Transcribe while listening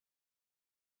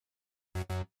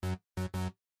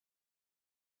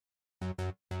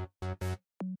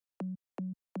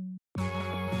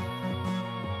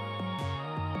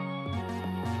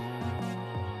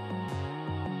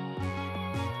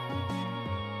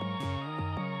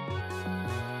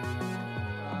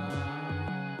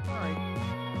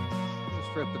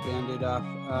strip the Band-Aid off.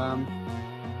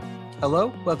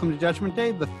 Hello, welcome to Judgment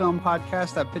Day, the film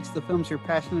podcast that pits the films you're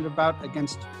passionate about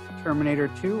against Terminator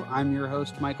 2. I'm your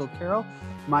host, Michael Carroll.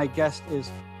 My guest is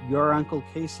your Uncle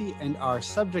Casey, and our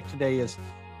subject today is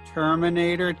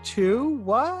Terminator 2.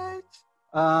 What?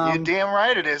 You're damn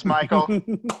right it is, Michael.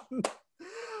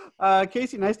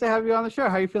 Casey, nice to have you on the show.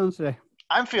 How are you feeling today?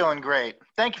 I'm feeling great.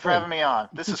 Thank you for having me on.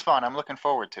 This is fun. I'm looking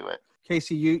forward to it.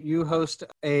 Casey, you host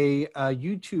a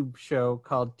YouTube show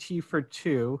called T for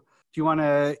Two. Do you want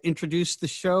to introduce the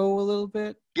show a little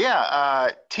bit?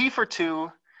 Yeah, T for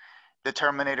Two, the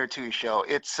Terminator 2 show.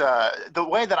 It's the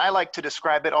way that I like to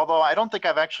describe it, although I don't think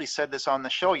I've actually said this on the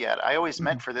show yet. I always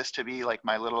meant for this to be like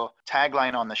my little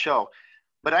tagline on the show.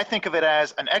 But I think of it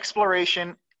as an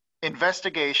exploration,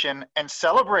 investigation, and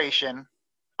celebration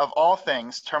of all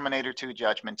things Terminator 2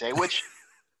 Judgment Day,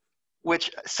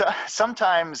 which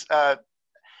sometimes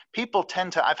people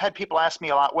tend to, I've had people ask me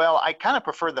a lot, well, I kind of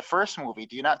prefer the first movie.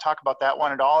 Do you not talk about that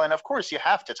one at all? And of course you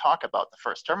have to talk about the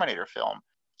first Terminator film.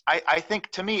 I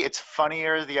think to me it's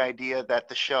funnier the idea that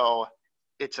the show,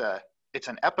 it's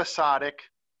an episodic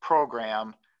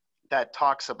program that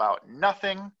talks about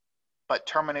nothing but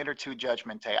Terminator 2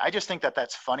 Judgment Day. I just think that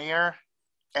that's funnier.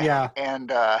 Yeah.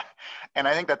 And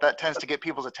I think that tends to get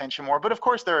people's attention more. But of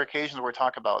course there are occasions where we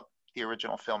talk about the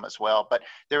original film as well. But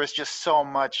there was just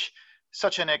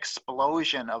such an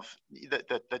explosion of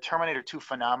the Terminator 2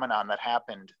 phenomenon that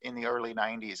happened in the early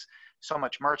 90s. So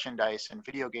much merchandise and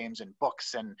video games and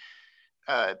books and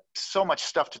so much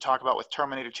stuff to talk about with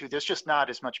Terminator 2. There's just not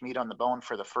as much meat on the bone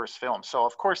for the first film. So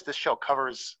of course this show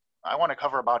I want to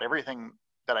cover about everything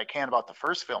that I can about the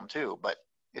first film too, but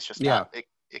it's just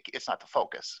it's not the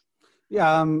focus.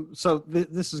 Yeah, so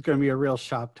this is going to be a real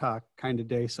shop talk kind of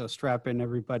day, so strap in,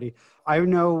 everybody. I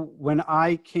know when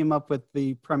I came up with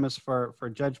the premise for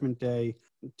Judgment Day,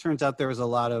 it turns out there was a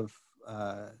lot of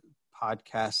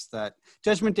podcasts that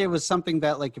Judgment Day was something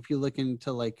that, like, if you look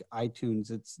into like iTunes,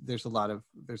 there's a lot of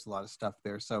stuff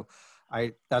there. So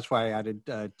that's why I added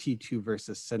T2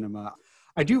 versus cinema.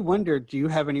 I do wonder, do you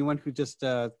have anyone who just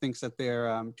thinks that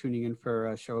they're tuning in for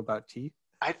a show about T?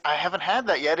 I haven't had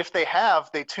that yet. If they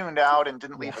have, they tuned out and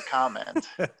didn't leave a comment.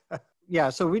 Yeah,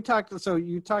 so you talked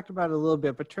about it a little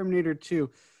bit, but Terminator 2,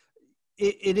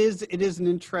 it is an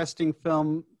interesting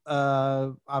film.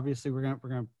 Obviously, we're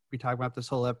gonna be talking about this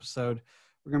whole episode.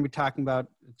 We're gonna be talking about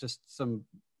just some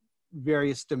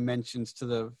various dimensions to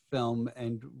the film,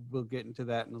 and we'll get into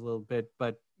that in a little bit.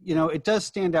 But it does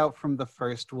stand out from the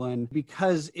first one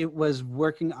because it was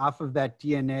working off of that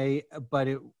DNA, but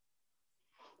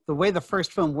the way the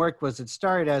first film worked was it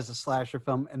started as a slasher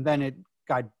film and then it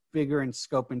got bigger in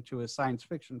scope into a science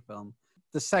fiction film.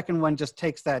 The second one just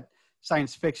takes that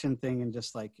science fiction thing and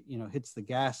just hits the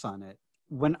gas on it.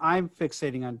 When I'm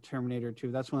fixating on Terminator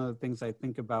 2, that's one of the things I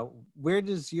think about.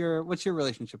 What's your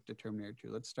relationship to Terminator 2?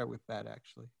 Let's start with that,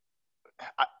 actually.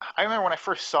 I remember when I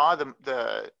first saw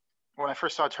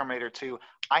Terminator 2,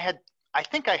 I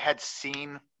think I had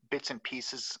seen bits and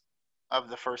pieces of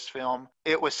the first film.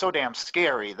 It was so damn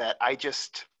scary that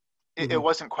it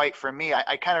wasn't quite for me.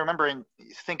 I kind of remember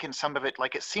thinking some of it,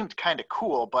 like, it seemed kind of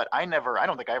cool, but I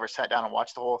don't think I ever sat down and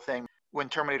watched the whole thing. When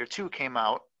Terminator 2 came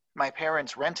out, my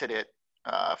parents rented it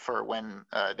for when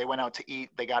they went out to eat.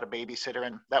 They got a babysitter,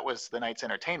 and that was the night's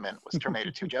entertainment, was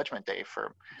Terminator 2 Judgment Day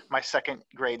for my second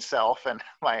grade self and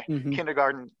my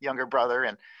kindergarten younger brother.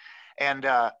 And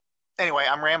anyway,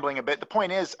 I'm rambling a bit. The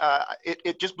point is,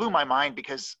 it just blew my mind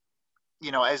because,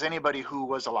 as anybody who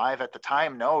was alive at the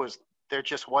time knows, there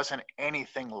just wasn't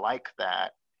anything like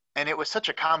that. And it was such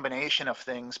a combination of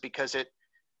things because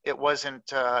it wasn't,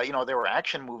 there were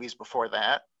action movies before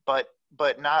that, but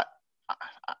not,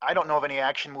 I don't know of any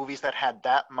action movies that had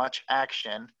that much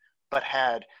action, but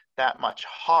had that much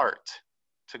heart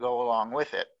to go along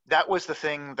with it. That was the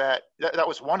thing that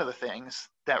was one of the things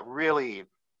that really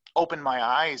opened my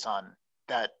eyes on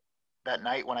that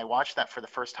night when I watched that for the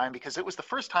first time, because it was the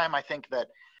first time I think that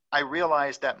I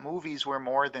realized that movies were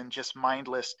more than just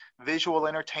mindless visual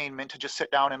entertainment to just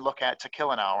sit down and look at to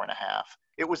kill an hour and a half.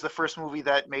 It was the first movie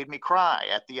that made me cry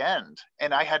at the end,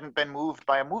 and I hadn't been moved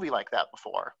by a movie like that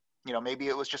before. Maybe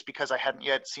it was just because I hadn't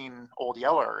yet seen Old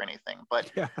Yeller or anything,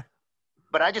 but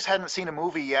I just hadn't seen a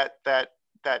movie yet that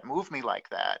moved me like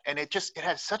that, and it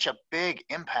had such a big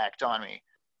impact on me.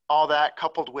 All that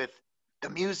coupled with the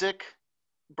music.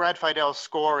 Brad Feidel's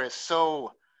score is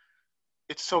so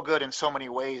good in so many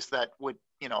ways that would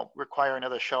require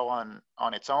another show on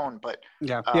its own. But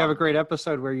yeah, you have a great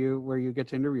episode where you get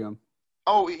to interview him.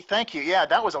 Oh, thank you. Yeah,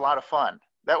 that was a lot of fun.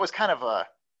 That was kind of a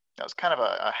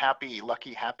happy,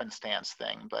 lucky happenstance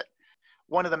thing. But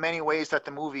one of the many ways that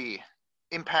the movie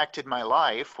impacted my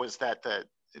life was that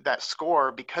that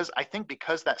score, because I think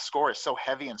because that score is so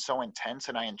heavy and so intense,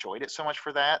 and I enjoyed it so much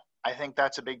for that, I think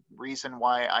that's a big reason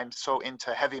why I'm so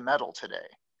into heavy metal today.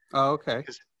 Oh, okay.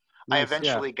 Because I Nice. Yeah.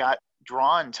 eventually got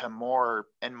drawn to more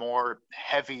and more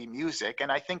heavy music,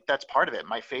 and I think that's part of it.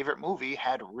 My favorite movie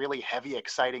had really heavy,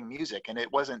 exciting music, and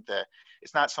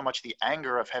it's not so much the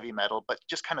anger of heavy metal, but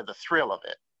just kind of the thrill of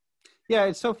it. Yeah,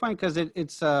 it's so funny because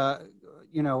it's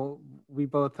you know, we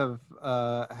both have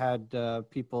had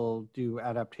people do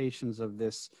adaptations of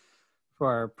this for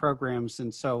our programs,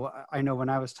 and so I know when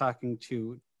I was talking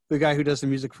to the guy who does the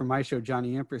music for my show,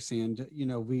 Johnny Ampersand, you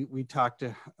know, we talked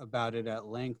about it at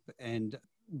length, and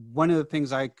one of the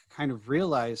things I kind of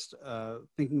realized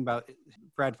thinking about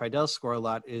Brad Feidel's score a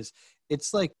lot is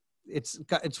it's like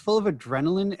it's full of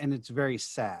adrenaline and it's very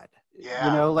sad. Yeah.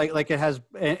 You know, like it has,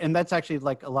 and that's actually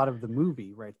like a lot of the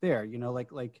movie right there. You know,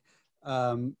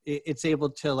 it's able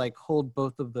to like hold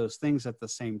both of those things at the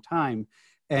same time.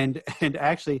 And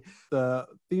actually, the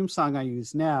theme song I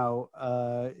use now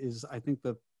is I think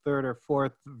the third or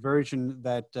fourth version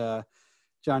that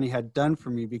Johnny had done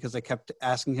for me, because I kept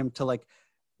asking him to like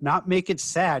not make it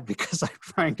sad because I'm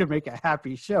trying to make a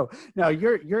happy show. Now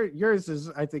yours is,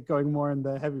 I think, going more in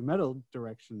the heavy metal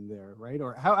direction there, right?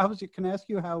 Or how was it? Can I ask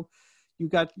you how you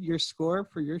got your score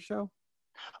for your show?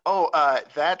 Oh,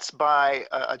 that's by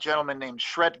a gentleman named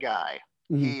Shred Guy.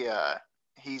 Mm-hmm.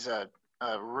 He's a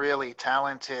really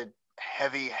talented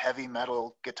heavy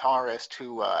metal guitarist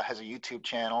who has a YouTube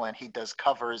channel, and he does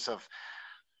covers of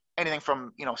anything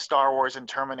from, you know, Star Wars and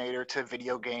Terminator to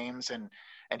video games, and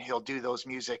he'll do those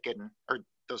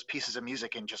those pieces of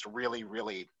music in just really,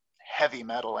 really heavy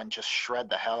metal and just shred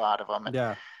the hell out of them. And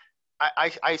yeah,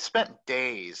 I spent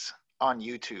days on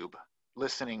YouTube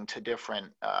listening to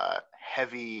different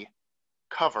heavy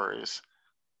covers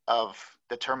of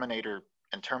the Terminator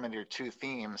and Terminator 2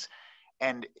 themes,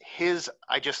 and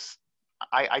I just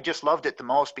loved it the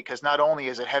most because not only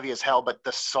is it heavy as hell, but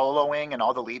the soloing and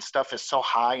all the lead stuff is so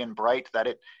high and bright that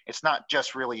it's not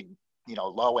just really, you know,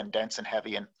 low and dense and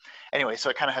heavy. And anyway, so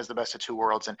it kind of has the best of two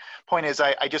worlds. And point is,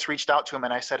 I just reached out to him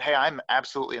and I said, hey, I'm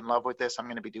absolutely in love with this. I'm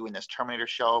going to be doing this Terminator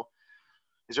show.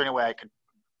 Is there any way I could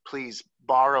please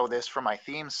borrow this for my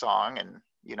theme song? And,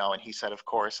 you know, and he said, of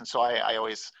course. And so I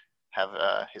always have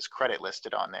his credit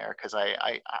listed on there because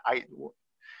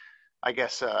I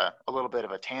guess a little bit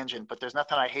of a tangent, but there's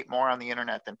nothing I hate more on the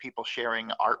internet than people sharing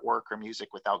artwork or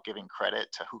music without giving credit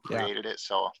to who created it.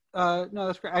 So no,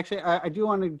 that's great. Actually, I do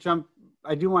want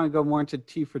to go more into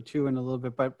T for Two in a little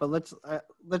bit, but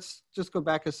let's just go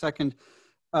back a second.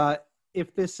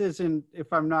 If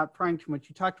I'm not prying too much,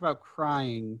 you talked about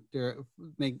crying,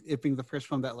 it being the first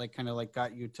film that like kind of like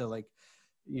got you to like,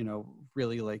 you know,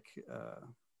 really like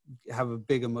have a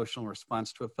big emotional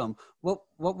response to a film. What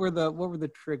were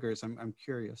the triggers? I'm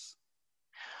curious.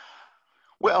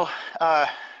 Well,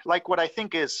 like what I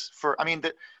think is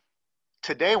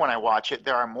today when I watch it,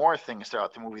 there are more things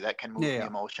throughout the movie that can move me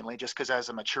emotionally, just because as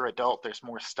a mature adult, there's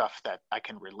more stuff that I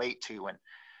can relate to.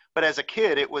 But as a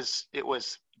kid, it was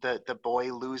the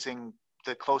boy losing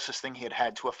the closest thing he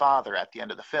had to a father at the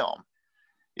end of the film.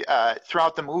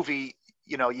 Throughout the movie,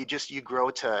 you know, you grow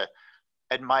to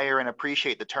admire and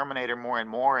appreciate the Terminator more and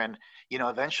more. And, you know,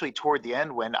 eventually toward the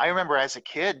end, when I remember as a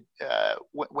kid,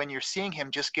 when you're seeing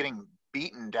him just getting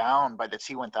beaten down by the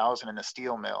T-1000 in the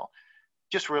steel mill,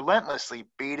 just relentlessly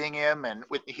beating him, and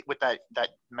with that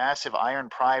massive iron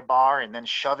pry bar, and then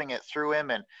shoving it through him,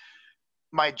 and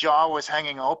my jaw was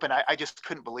hanging open. I just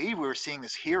couldn't believe we were seeing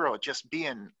this hero just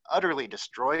being utterly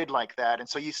destroyed like that. And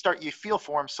so you feel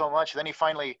for him so much. Then he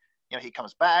finally, you know, he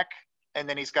comes back, and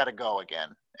then he's got to go again,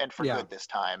 and for good this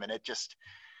time. And it just,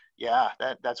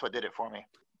 that's what did it for me.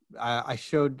 I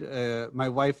showed my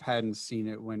wife hadn't seen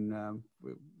it when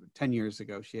 10 years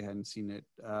ago she hadn't seen it,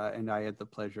 and I had the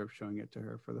pleasure of showing it to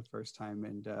her for the first time.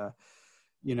 And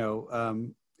you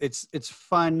know, it's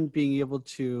fun being able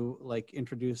to like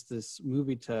introduce this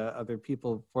movie to other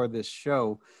people for this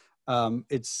show.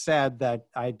 It's sad that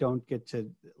I don't get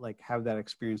to like have that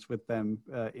experience with them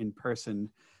in person,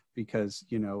 because,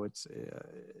 you know, it's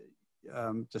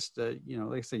just, you know,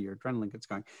 like I said, your adrenaline gets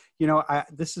going. You know,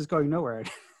 this is going nowhere.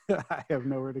 I have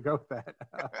nowhere to go with that.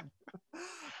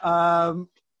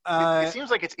 It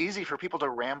seems like it's easy for people to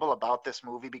ramble about this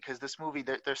movie because this movie,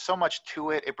 there's so much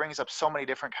to it. It brings up so many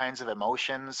different kinds of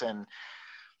emotions. And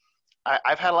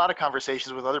I've had a lot of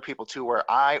conversations with other people too, where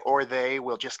I or they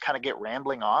will just kind of get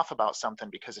rambling off about something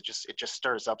because it just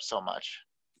stirs up so much.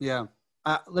 Yeah.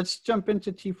 Let's jump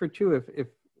into T for Two if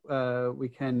we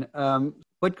can.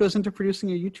 What goes into producing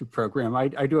a YouTube program? I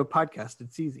do a podcast.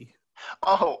 It's easy.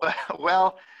 Oh,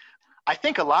 well, I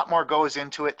think a lot more goes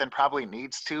into it than probably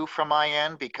needs to from my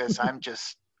end, because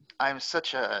I'm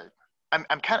such a, I'm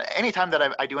kind of, anytime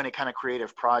that I do any kind of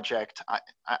creative project,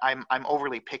 I'm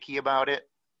overly picky about it,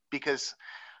 because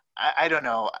I don't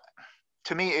know.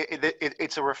 To me,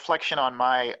 it's a reflection on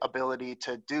my ability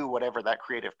to do whatever that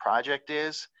creative project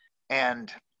is.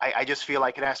 And I just feel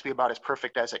like it has to be about as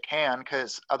perfect as it can,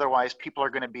 because otherwise people are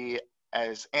going to be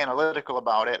as analytical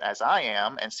about it as I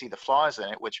am and see the flaws in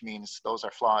it, which means those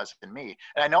are flaws in me.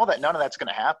 And I know that none of that's going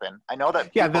to happen. I know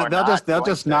that Yeah, people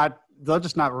they'll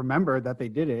just not remember that they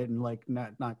did it and like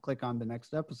not click on the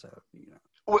next episode. You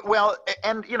know. Well,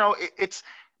 and you know, it's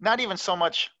not even so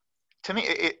much. To me,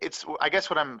 it's, I guess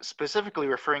what I'm specifically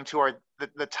referring to are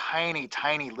the tiny,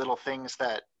 tiny little things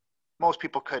that most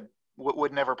people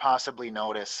would never possibly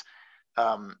notice.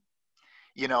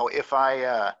 You know, if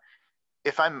I'm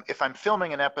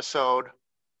filming an episode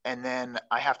and then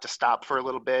I have to stop for a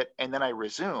little bit and then I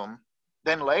resume,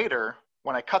 then later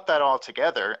when I cut that all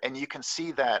together and you can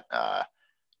see that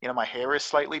you know, my hair is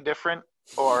slightly different,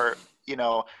 or you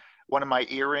know, one of my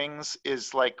earrings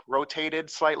is like rotated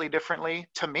slightly differently.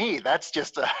 To me, that's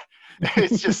just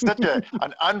it's just such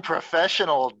an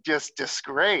unprofessional just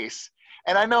disgrace.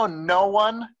 And I know no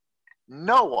one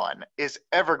is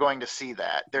ever going to see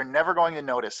that. They're never going to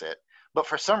notice it. But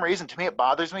for some reason, to me, it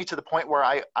bothers me to the point where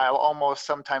I'll almost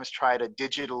sometimes try to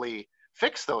digitally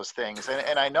fix those things.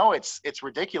 And I know it's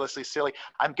ridiculously silly.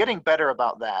 I'm getting better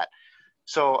about that.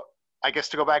 So I guess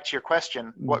to go back to your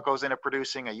question, what goes into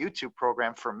producing a YouTube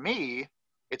program? For me,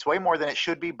 it's way more than it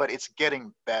should be, but it's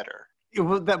getting better.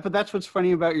 Well, but that's what's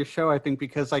funny about your show, I think,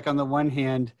 because like on the one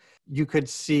hand, you could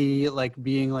see like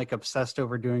being like obsessed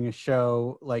over doing a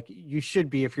show like you should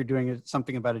be if you're doing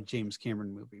something about a James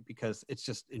Cameron movie, because it's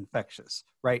just infectious,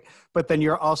 right? But then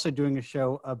you're also doing a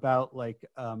show about like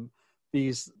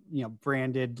these, you know,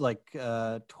 branded like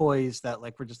toys that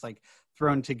like were just like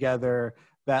thrown together,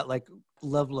 that like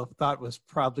level of thought was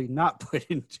probably not put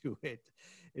into it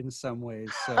in some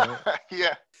ways. So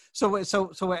yeah. So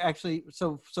actually,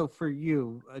 so for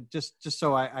you, just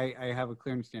so I have a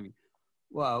clear understanding,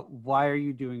 well, why are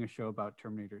you doing a show about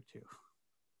Terminator 2?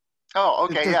 Oh,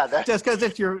 okay, yeah. Just because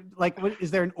it's your, like, what,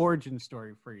 is there an origin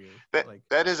story for you?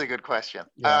 That is a good question.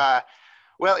 Yeah.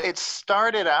 Well, it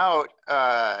started out,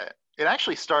 it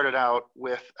actually started out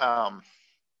with, let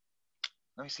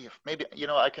me see if maybe, you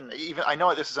know, I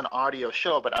know this is an audio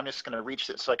show, but I'm just going to reach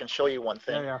it so I can show you one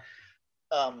thing. Yeah.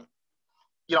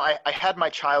 You know, I had my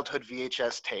childhood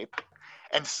VHS tape,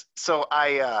 and so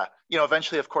I, you know,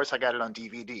 eventually, of course, I got it on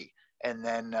DVD, and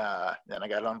then I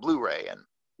got it on Blu-ray. And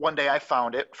one day I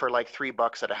found it for like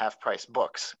 $3 at a half-price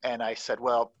Books, and I said,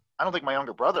 well, I don't think my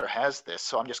younger brother has this,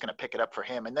 so I'm just going to pick it up for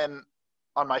him. And then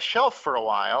on my shelf for a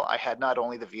while, I had not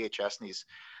only the VHS and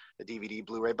the DVD,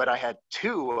 Blu-ray, but I had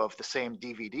 2 of the same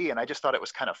DVD, and I just thought it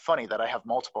was kind of funny that I have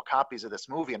multiple copies of this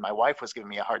movie, and my wife was giving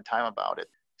me a hard time about it.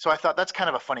 So I thought that's kind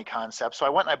of a funny concept. So I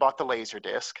went and I bought the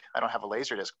Laserdisc. I don't have a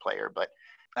Laserdisc player, but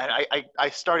I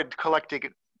started collecting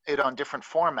it on different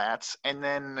formats. And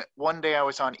then one day I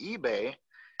was on eBay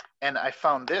and I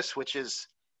found this, which is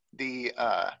the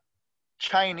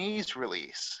Chinese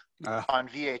release on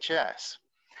VHS.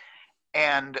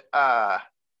 And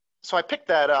so I picked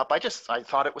that up. I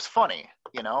thought it was funny,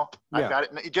 you know. Yeah. I got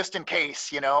it just in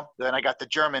case, you know. Then I got the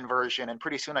German version, and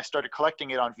pretty soon I started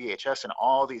collecting it on VHS in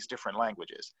all these different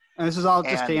languages. And this is all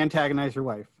just to antagonize your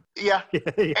wife. Yeah.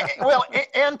 Yeah. Well,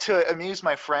 and to amuse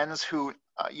my friends who,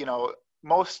 you know,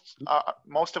 most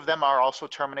of them are also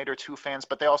Terminator 2 fans,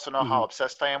 but they also know how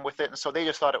obsessed I am with it, and so they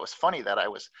just thought it was funny that I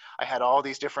had all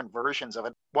these different versions of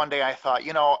it. One day I thought,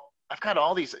 you know, I've got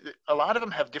all these. A lot of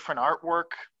them have different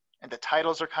artwork. And the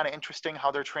titles are kind of interesting,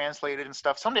 how they're translated and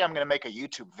stuff. Someday I'm going to make a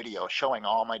YouTube video showing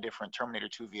all my different Terminator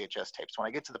 2 VHS tapes when I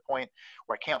get to the point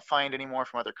where I can't find any more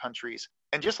from other countries.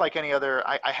 And just like any other,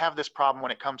 I have this problem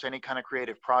when it comes to any kind of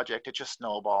creative project. It just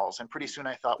snowballs. And pretty soon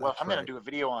I thought, well, if I'm going to do a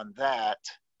video on that,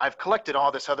 I've collected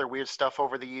all this other weird stuff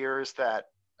over the years that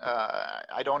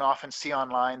I don't often see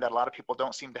online, that a lot of people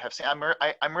don't seem to have seen.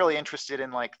 I'm really interested in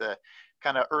like the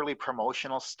kind of early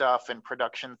promotional stuff and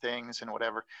production things and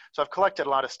whatever. So I've collected a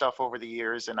lot of stuff over the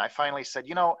years, and I finally said,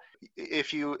 you know,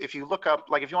 if you look up,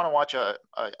 like if you want to watch a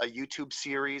YouTube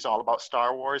series all about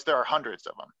Star Wars, there are hundreds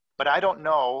of them. But I don't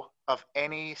know of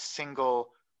any single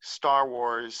Star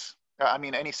Wars,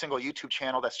 any single YouTube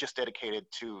channel that's just dedicated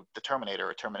to the Terminator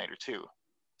or Terminator 2.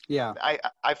 Yeah.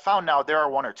 I found now there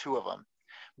are 1 or 2 of them,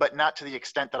 but not to the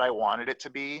extent that I wanted it to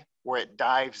be, where it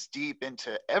dives deep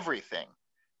into everything.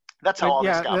 That's how all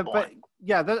this got born. But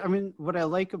yeah, I mean, what I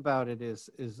like about it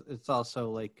is it's also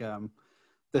like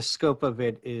the scope of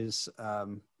it is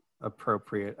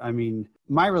appropriate. I mean,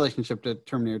 my relationship to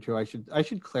Terminator 2, I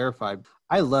should clarify.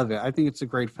 I love it. I think it's a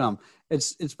great film.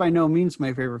 It's by no means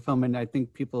my favorite film, and I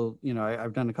think people,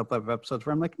 I've done a couple of episodes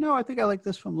where I'm like, no, I think I like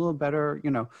this film a little better.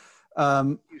 You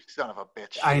son of a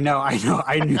bitch. I knew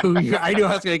I knew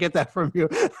I was going to get that from you.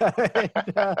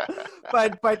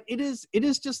 But it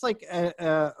is just like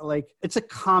it's a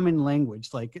common language.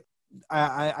 Like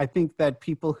I think that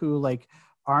people who like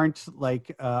aren't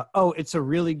like it's a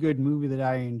really good movie that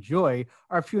I enjoy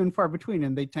are few and far between,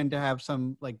 and they tend to have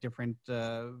some like different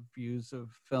views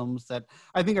of films that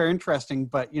I think are interesting,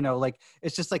 but like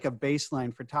it's just like a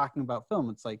baseline for talking about film.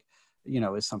 It's like,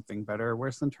 is something better or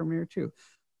worse than Terminator 2?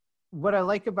 What I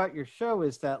like about your show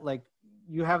is that like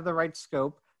you have the right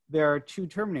scope. There are 2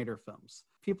 Terminator films.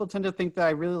 People tend to think that I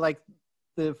really like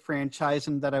the franchise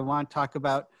and that I want to talk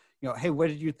about, hey, what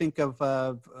did you think of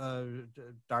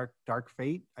Dark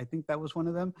Fate? I think that was one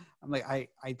of them. I'm like,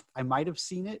 I might have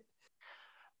seen it.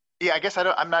 Yeah, I guess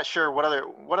I'm not sure. What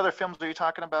other films are you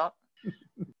talking about?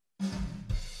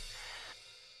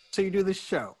 So you do this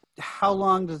show. How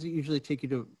long does it usually take you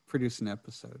to produce an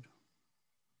episode?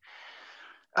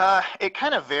 It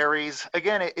kind of varies.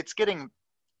 Again, it's getting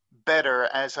better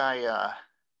as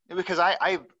because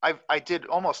I did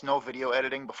almost no video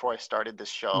editing before I started this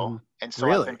show, Mm-hmm. and so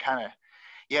Really? I've been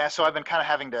kind of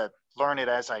having to learn it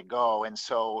as I go, and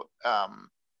so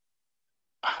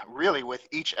really with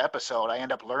each episode I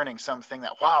end up learning something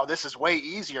that, wow, this is way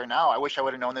easier now. I wish I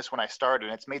would have known this when I started,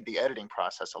 and it's made the editing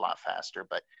process a lot faster.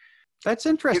 But that's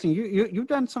interesting. You've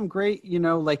done some great,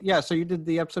 so you did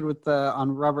the episode with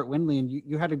on Robert Windley, and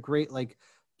you had a great like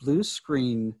blue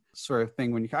screen sort of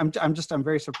thing when you. I'm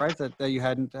very surprised that you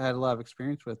hadn't had a lot of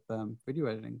experience with video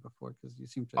editing before, because you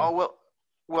seem to. Oh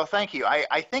well, thank you.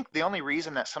 I think the only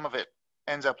reason that some of it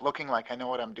ends up looking like I know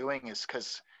what I'm doing is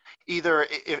because either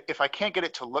if I can't get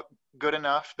it to look good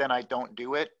enough, then I don't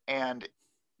do it, and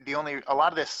a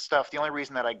lot of this stuff, the only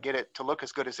reason that I get it to look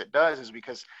as good as it does is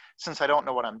because since I don't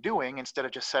know what I'm doing, instead of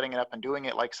just setting it up and doing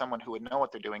it like someone who would know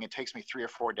what they're doing, it takes me 3 or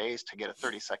 4 days to get a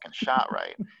 30-second shot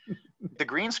right. The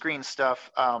green screen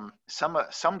stuff,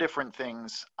 some different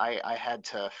things I had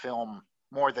to film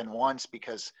more than once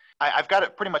because I've got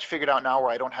it pretty much figured out now where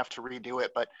I don't have to redo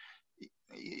it, but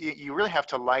you really have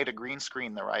to light a green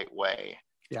screen the right way.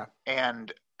 Yeah.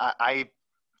 And I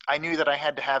knew that I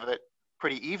had to have it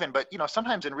pretty even, but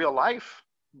sometimes in real life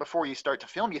before you start to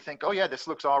film you think, oh yeah, this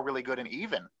looks all really good and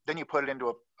even. Then you put it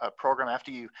into a program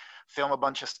after you film a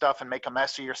bunch of stuff and make a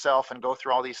mess of yourself and go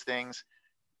through all these things,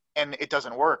 and it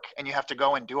doesn't work, and you have to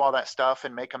go and do all that stuff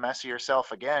and make a mess of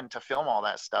yourself again to film all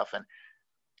that stuff. And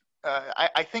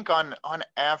I think on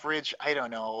average, I don't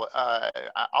know,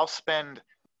 I'll spend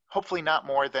hopefully not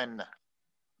more than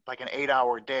like an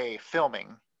 8-hour day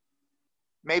filming.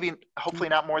 Maybe hopefully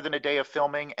not more than a day of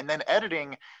filming, and then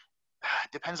editing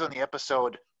depends on the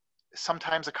episode.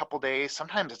 Sometimes a couple days,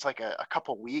 sometimes it's like a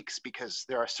couple weeks, because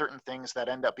there are certain things that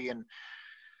end up being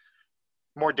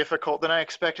more difficult than I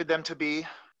expected them to be.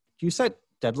 Do you set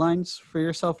deadlines for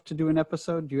yourself to do an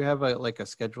episode? Do you have a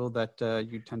schedule that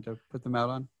you tend to put them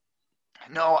out on?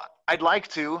 No, I'd like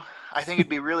to. I think it'd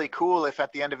be really cool if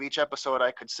at the end of each episode I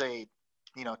could say,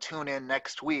 tune in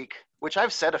next week, which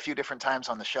I've said a few different times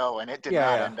on the show, and it did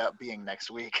not end up being next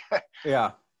week.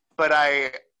 Yeah. But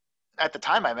at the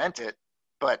time I meant it,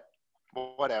 but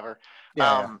whatever.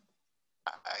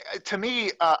 To me,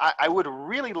 I would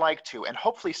really like to, and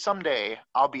hopefully someday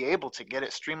I'll be able to get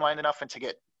it streamlined enough and to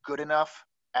get good enough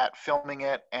at filming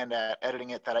it and at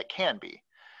editing it that it can be.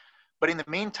 But in the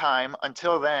meantime,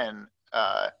 until then,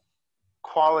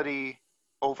 quality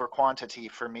over quantity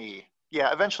for me.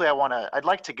 Yeah, eventually I'd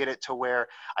like to get it to where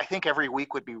I think every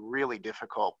week would be really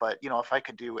difficult, but if I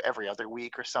could do every other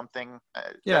week or something.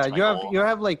 Yeah, you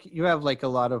have like a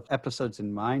lot of episodes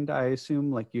in mind, I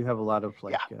assume. Like you have a lot of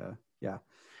like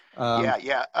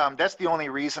that's the only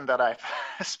reason that I've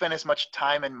spent as much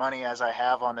time and money as I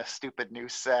have on this stupid new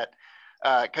set,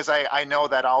 because I know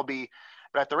that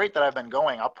but at the rate that I've been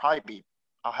going, I'll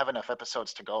have enough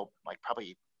episodes to go like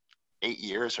probably 8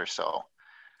 years or so.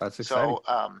 That's exciting.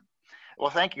 So well,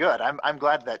 thank you. Good. I'm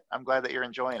glad that you're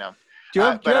enjoying them. Do you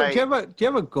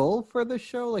have a goal for the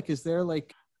show? Like, is there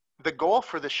like the goal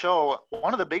for the show?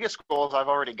 One of the biggest goals I've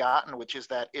already gotten, which is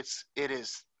that it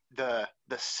is the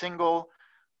single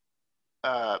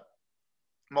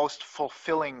most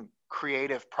fulfilling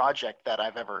creative project that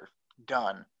I've ever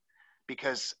done,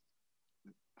 because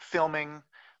filming,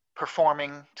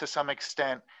 performing to some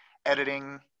extent,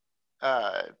 editing,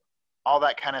 all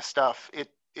that kind of stuff,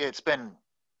 it's been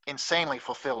insanely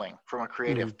fulfilling from a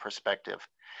creative perspective.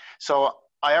 So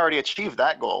I already achieved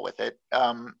that goal with it.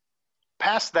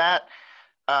 Past that,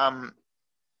 Um,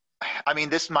 I mean,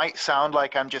 this might sound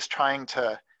like I'm just trying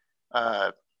to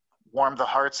warm the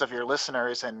hearts of your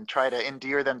listeners and try to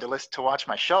endear them to listen to watch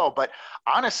my show. But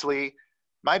honestly,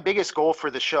 my biggest goal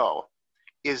for the show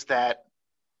is that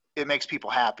it makes people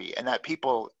happy and that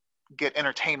people get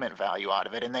entertainment value out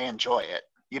of it and they enjoy it.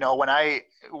 You know,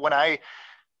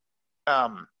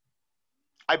 um,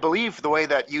 I believe the way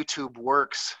that YouTube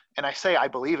works, and I say I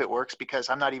believe it works because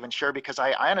I'm not even sure, because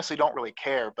I honestly don't really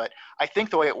care, but I think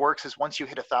the way it works is once you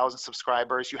hit 1,000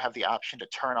 subscribers, you have the option to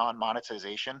turn on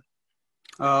monetization.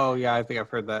 Oh yeah, I think I've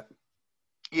heard that.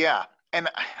 Yeah, and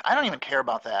I don't even care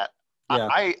about that. Yeah.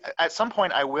 I at some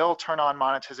point I will turn on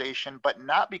monetization, but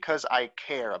not because I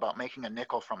care about making a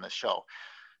nickel from the show,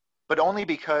 but only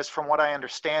because from what I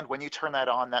understand, when you turn that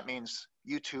on, that means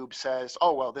YouTube says,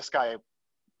 oh, well, this guy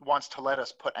wants to let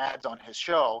us put ads on his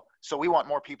show, so we want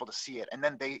more people to see it. And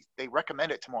then they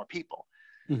recommend it to more people.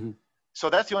 Mm-hmm. So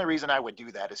that's the only reason I would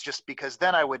do that, is just because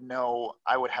then I would know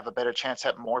I would have a better chance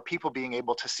at more people being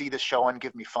able to see the show and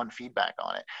give me fun feedback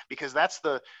on it. Because that's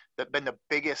been the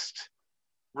biggest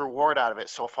reward out of it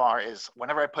so far, is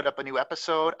whenever I put up a new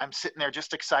episode, I'm sitting there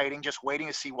just exciting, just waiting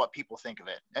to see what people think of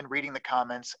it and reading the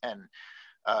comments and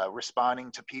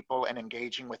responding to people and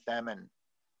engaging with them. And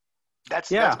that's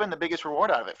been the biggest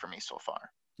reward out of it for me so far.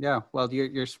 Yeah, well,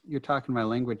 you're talking my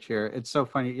language here. It's so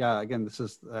funny. Yeah, again, this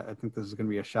is I think this is going to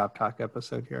be a shop talk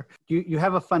episode here. You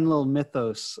have a fun little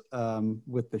mythos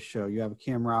with the show. You have a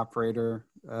camera operator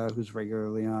who's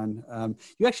regularly on.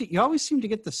 You always seem to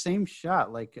get the same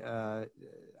shot. Like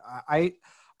I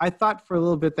thought for a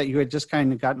little bit that you had just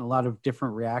kind of gotten a lot of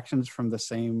different reactions from the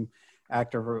same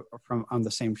actor from on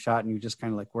the same shot, and you just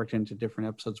kind of like worked into different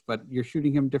episodes. But you're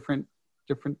shooting him different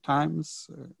times.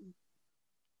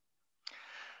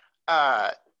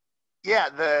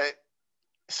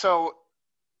 So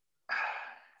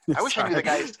I wish I knew the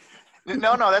guy's.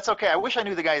 No, that's okay. I wish I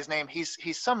knew the guy's name. He's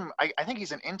some. I think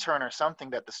he's an intern or something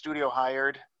that the studio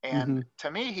hired, and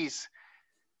to me,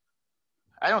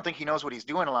 I don't think he knows what he's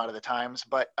doing a lot of the times,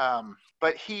 but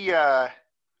he.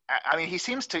 I mean, he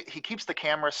keeps the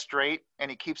camera straight and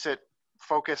he keeps it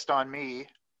focused on me,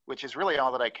 which is really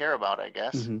all that I care about, I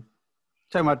guess. Mm-hmm.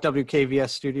 Talking about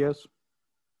WKVS Studios?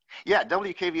 Yeah,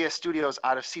 WKVS Studios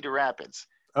out of Cedar Rapids.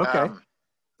 Okay.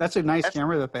 That's a nice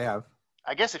camera that they have.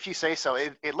 I guess if you say so.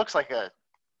 It looks like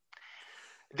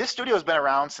this studio has been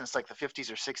around since like the 50s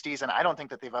or 60s, and I don't think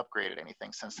that they've upgraded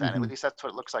anything since then. At least that's what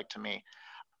it looks like to me.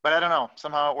 But I don't know.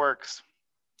 Somehow it works.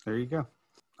 There you go.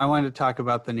 I wanted to talk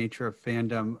about the nature of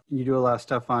fandom. You do a lot of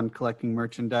stuff on collecting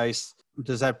merchandise.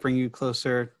 Does that bring you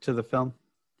closer to the film?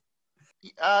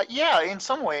 Yeah, in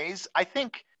some ways. I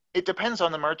think it depends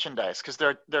on the merchandise, because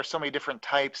there are so many different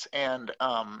types, and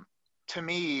to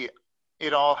me,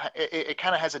 it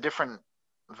kind of has a different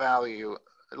value.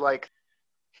 Like,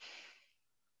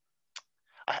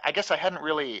 I guess I hadn't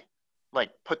really like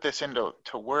put this into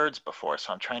words before,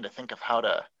 so I'm trying to think of how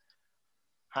to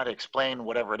explain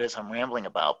whatever it is I'm rambling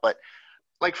about. But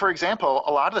like, for example,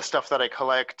 a lot of the stuff that I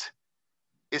collect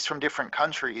is from different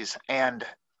countries, and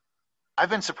I've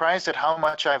been surprised at how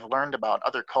much I've learned about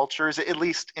other cultures, at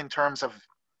least in terms of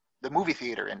the movie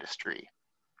theater industry.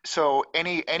 So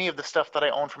any of the stuff that I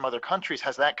own from other countries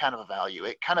has that kind of a value.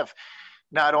 It kind of,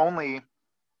 not only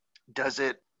does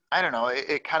it, I don't know,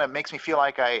 it kind of makes me feel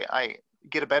like I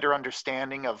get a better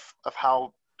understanding of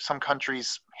how some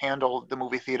countries handle the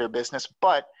movie theater business.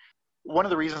 But one of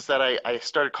the reasons that I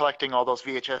started collecting all those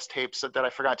VHS tapes that I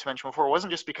forgot to mention before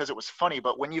wasn't just because it was funny,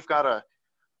 but when you've got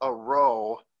a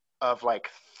row of like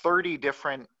 30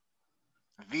 different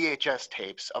VHS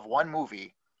tapes of one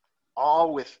movie,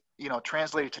 all with,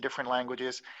 translated to different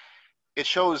languages, it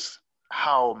shows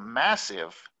how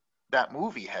massive that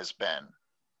movie has been.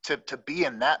 To be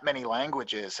in that many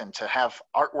languages and to have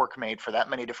artwork made for that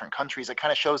many different countries, it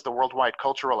kind of shows the worldwide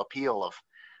cultural appeal of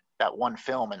that one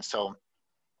film. And so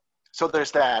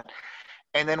there's that.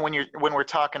 And then when we're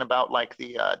talking about like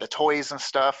the toys and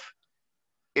stuff,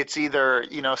 it's either,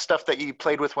 stuff that you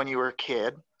played with when you were a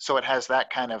kid, so it has that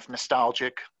kind of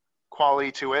nostalgic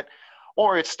quality to it,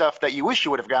 or it's stuff that you wish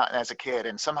you would have gotten as a kid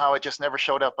and somehow it just never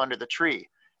showed up under the tree.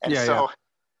 And so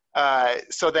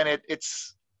then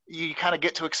it's you kind of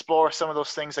get to explore some of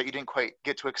those things that you didn't quite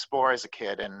get to explore as a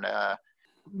kid. And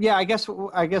I guess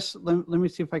let me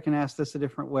see if I can ask this a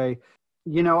different way.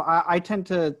 I tend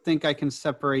to think I can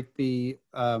separate the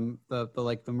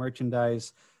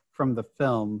merchandise from the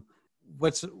film.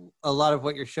 What's a lot of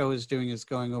what your show is doing is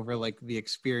going over like the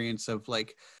experience of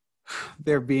like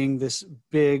there being this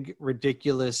big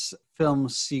ridiculous film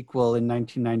sequel in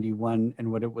 1991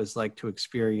 and what it was like to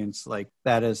experience like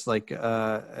that as like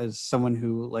as someone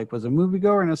who like was a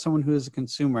moviegoer and as someone who is a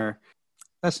consumer.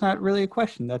 That's not really a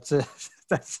question. That's a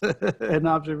that's an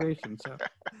observation. So,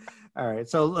 all right.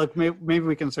 So look, maybe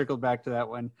we can circle back to that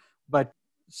one. But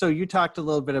so you talked a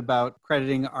little bit about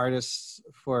crediting artists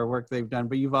for work they've done,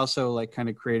 but you've also like kind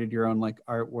of created your own like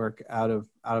artwork out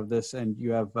of this, and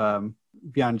you have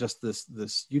beyond just this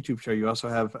YouTube show, you also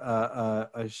have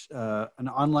an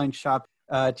online shop,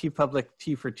 TeePublic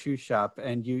Tea for Two shop,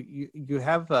 and you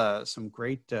have some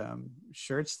great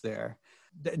shirts there.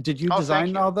 Did you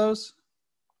design all those?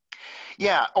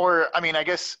 Yeah, or I mean, I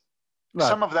guess Well,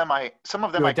 some of them I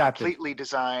adapted. completely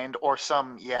designed, or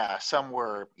some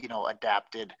were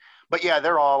adapted. But yeah,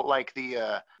 they're all like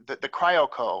the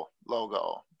Cryoco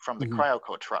logo from the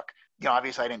Cryoco truck.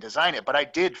 Obviously I didn't design it, but I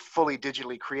did fully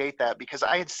digitally create that because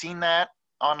I had seen that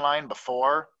online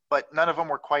before, but none of them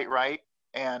were quite right.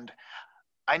 And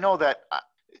I know that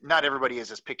not everybody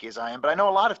is as picky as I am, but I know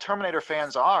a lot of Terminator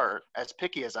fans are as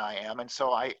picky as I am, and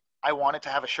so I wanted to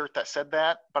have a shirt that said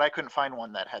that, but I couldn't find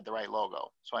one that had the right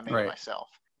logo, so I made it myself.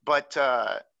 But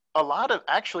a lot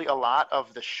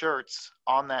of the shirts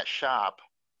on that shop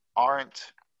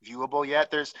aren't viewable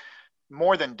yet. There's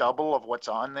more than double of what's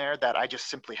on there that I just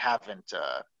simply haven't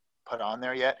put on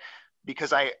there yet,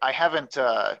 because I haven't.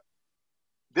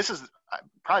 This is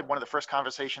probably one of the first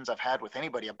conversations I've had with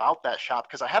anybody about that shop,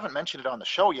 because I haven't mentioned it on the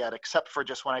show yet, except for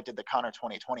just when I did the Connor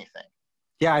 2020 thing.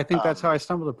 Yeah, I think that's how I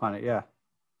stumbled upon it. Yeah.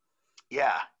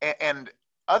 Yeah, and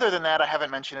other than that, I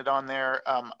haven't mentioned it on there.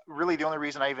 Really, the only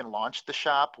reason I even launched the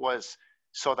shop was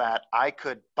so that I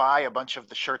could buy a bunch of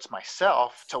the shirts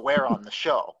myself to wear on the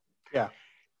show. Yeah.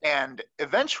 And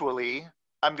eventually,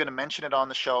 I'm going to mention it on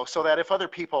the show so that if other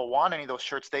people want any of those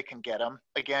shirts, they can get them.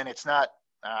 Again, it's not,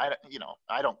 I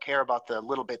don't care about the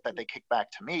little bit that they kick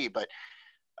back to me, but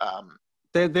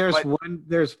there's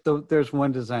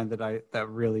one design that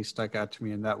really stuck out to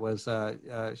me, and that was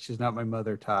She's Not My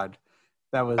Mother, Todd.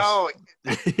 That was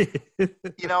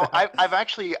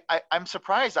I'm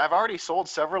surprised. I've already sold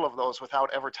several of those without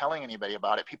ever telling anybody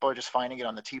about it. People are just finding it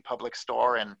on the TeePublic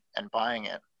store and buying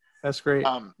it. That's great.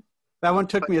 That one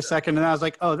took me a second, and I was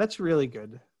like, oh, that's really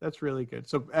good. That's really good.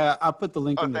 So I'll put the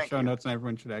link in the show notes, and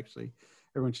everyone should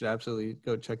absolutely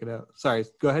go check it out. Sorry,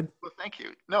 go ahead. Well, thank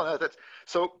you. No, that's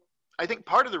so. I think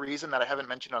part of the reason that I haven't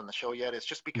mentioned it on the show yet is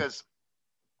just because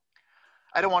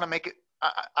I don't want to make it.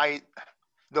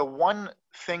 The one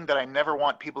thing that I never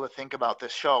want people to think about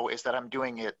this show is that I'm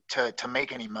doing it to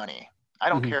make any money. I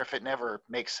don't care if it never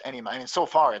makes any money. And so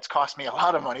far, it's cost me a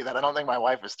lot of money that I don't think my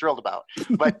wife is thrilled about.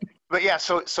 But yeah,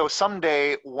 so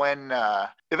someday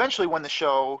eventually when the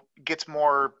show gets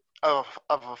more of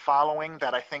a following,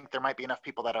 that I think there might be enough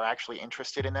people that are actually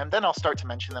interested in them, then I'll start to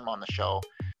mention them on the show.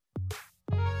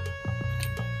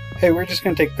 Hey, we're just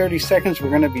going to take 30 seconds. We're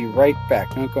going to be right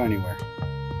back. Don't go anywhere.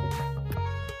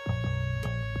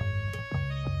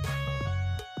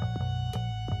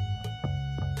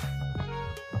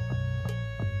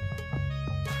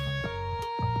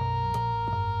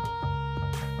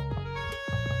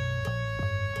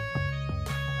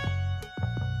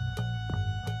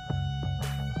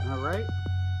 All right.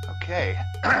 Okay.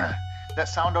 That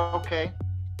sound okay?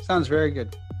 Sounds very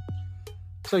good.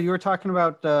 So you were talking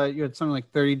about you had something like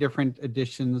 30 different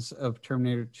editions of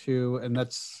Terminator 2, and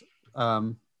that's I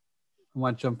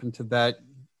want to jump into that.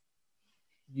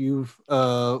 You've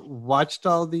watched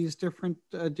all these different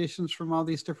editions from all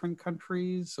these different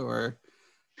countries, or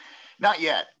not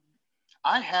yet?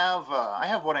 I have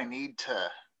what I need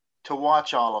to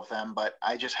watch all of them, but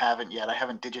I just haven't yet. I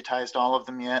haven't digitized all of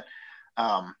them yet.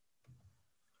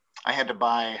 I had to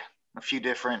buy a few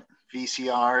different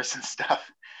VCRs and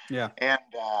stuff. Yeah. And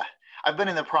I've been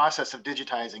in the process of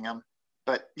digitizing them.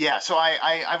 But yeah, so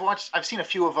I've seen a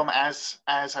few of them as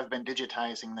I've been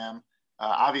digitizing them.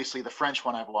 Obviously, the French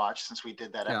one I've watched since we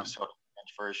did that episode of the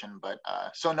French version. But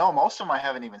so no, most of them I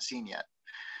haven't even seen yet.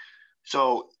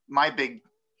 So my big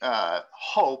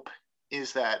hope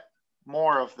is that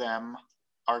more of them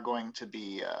are going to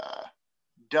be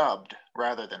dubbed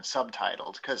rather than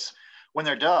subtitled, because when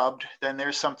they're dubbed, then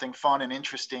there's something fun and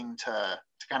interesting to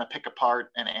kind of pick apart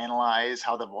and analyze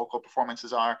how the vocal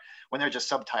performances are. When they're just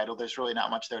subtitled, there's really not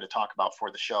much there to talk about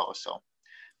for the show. So,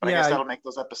 but I guess that'll make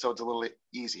those episodes a little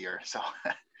easier. So,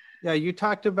 yeah, you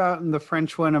talked about in the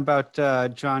French one about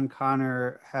John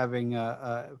Connor having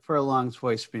Furlong's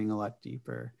voice being a lot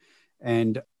deeper,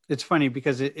 and it's funny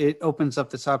because it opens up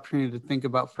this opportunity to think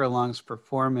about Furlong's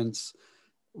performance,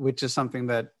 which is something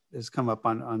that has come up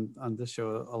on this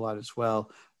show a lot as well.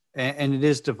 And it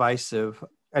is divisive.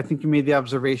 I think you made the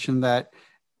observation that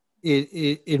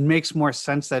it makes more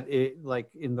sense that it, like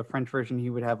in the French version, he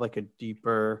would have like a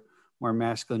deeper, more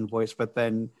masculine voice, but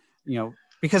then, you know,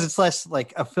 because it's less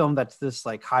like a film that's this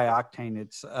like high octane,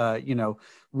 it's you know,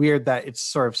 weird that it's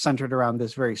sort of centered around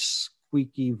this very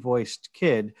squeaky voiced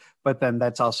kid, but then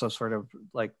that's also sort of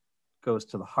like goes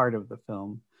to the heart of the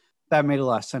film. That made a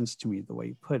lot of sense to me the way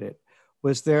you put it.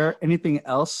 Was there anything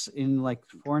else in like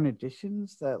foreign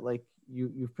editions that like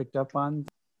you picked up on?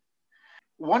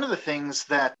 One of the things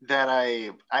that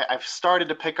I've started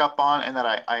to pick up on, and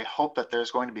that I hope that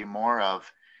there's going to be more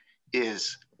of,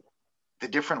 is the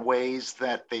different ways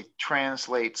that they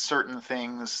translate certain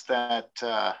things that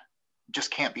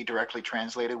just can't be directly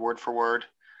translated word for word.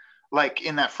 Like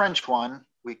in that French one,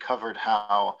 we covered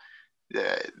how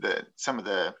some of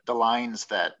the lines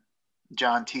that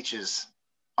John teaches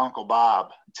Uncle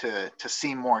Bob to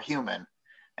seem more human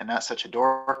and not such a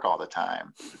dork all the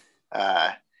time.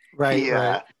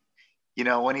 Right. You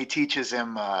know, when he teaches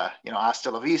him, you know,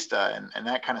 hasta la vista and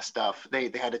that kind of stuff, they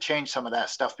had to change some of that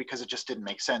stuff because it just didn't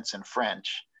make sense in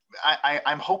French.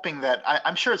 I'm hoping that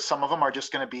I'm sure some of them are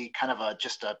just going to be kind of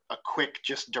just a quick,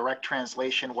 just direct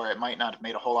translation where it might not have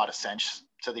made a whole lot of sense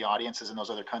to the audiences in those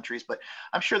other countries. But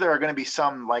I'm sure there are going to be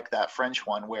some like that French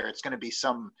one where it's going to be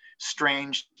some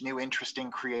strange, new, interesting,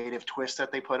 creative twist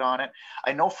that they put on it.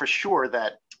 I know for sure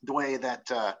that the way that,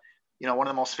 you know, one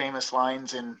of the most famous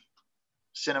lines in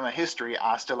cinema history,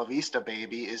 hasta la vista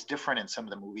baby, is different in some of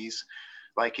the movies.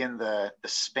 Like in the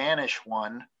Spanish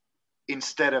one,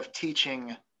 instead of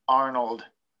teaching Arnold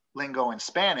lingo in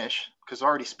Spanish, because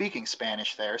already speaking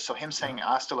Spanish there, so him saying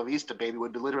hasta la vista baby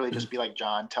would literally just be like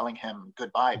John telling him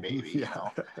goodbye baby. You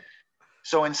know.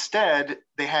 So instead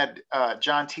they had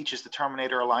John teaches the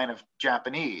Terminator a line of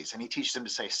Japanese, and he teaches him to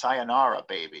say sayonara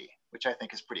baby, which I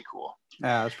think is pretty cool.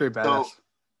 Yeah, that's pretty badass. So,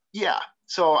 yeah,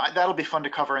 so that'll be fun to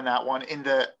cover in that one. And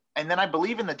then I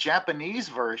believe in the Japanese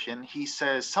version, he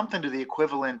says something to the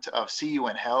equivalent of "see you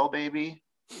in hell, baby."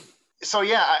 So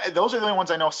yeah, those are the only ones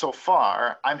I know so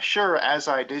far. I'm sure as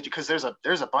I did, because there's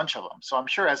a bunch of them. So I'm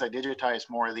sure as I digitize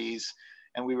more of these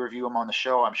and we review them on the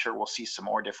show, I'm sure we'll see some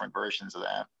more different versions of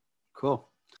that. Cool.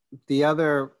 The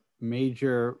other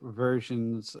major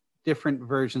versions, different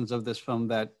versions of this film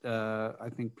that I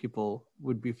think people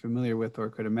would be familiar with or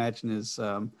could imagine is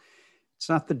it's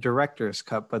not the director's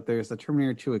cut, but there's the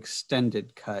Terminator 2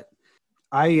 extended cut.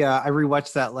 I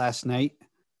rewatched that last night.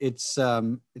 It's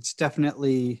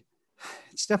definitely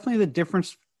the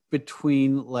difference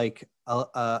between like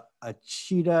a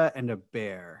cheetah and a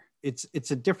bear.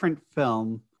 It's a different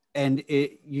film, and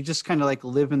you just kind of like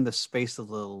live in the space a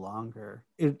little longer.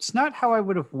 It's not how I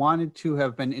would have wanted to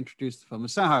have been introduced to the film.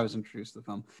 It's not how I was introduced to the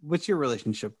film. What's your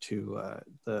relationship to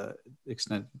the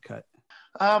extended cut?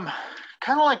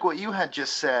 Kind of like what you had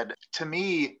just said. To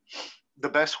me, the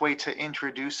best way to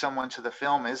introduce someone to the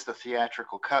film is the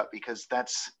theatrical cut, because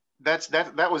that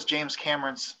was James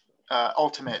Cameron's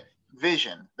ultimate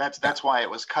vision. That's why it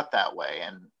was cut that way.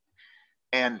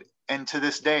 And to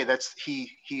this day,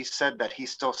 he said that he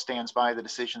still stands by the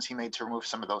decisions he made to remove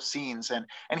some of those scenes, and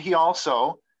he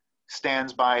also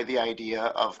stands by the idea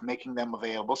of making them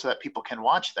available so that people can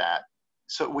watch that.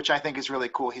 So, which I think is really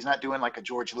cool. He's not doing like a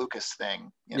George Lucas thing.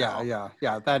 Yeah.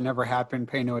 That never happened.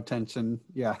 Pay no attention.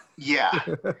 Yeah. Yeah.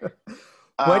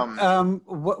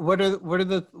 What are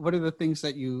the things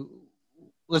that you?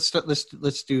 Let's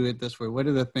do it this way. What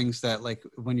are the things that, like,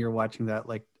 when you're watching that,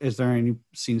 like, is there any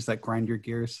scenes that grind your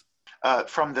gears?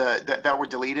 From that were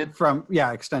deleted? From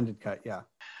extended cut. Yeah.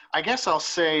 I guess I'll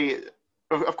say,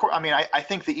 of course. I mean, I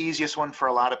think the easiest one for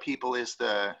a lot of people is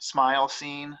the smile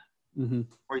scene. Mm-hmm.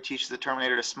 Where he teaches the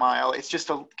Terminator to smile. It's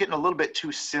just getting a little bit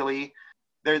too silly.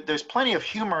 There's plenty of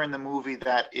humor in the movie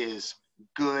that is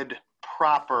good,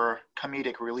 proper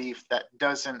comedic relief that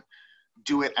doesn't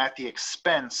do it at the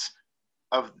expense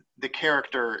of the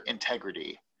character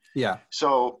integrity. Yeah.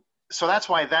 So that's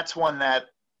why that's one that,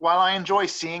 while I enjoy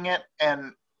seeing it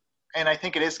and I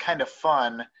think it is kind of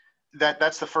fun,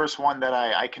 that's the first one that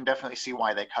I can definitely see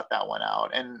why they cut that one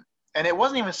out. And it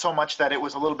wasn't even so much that it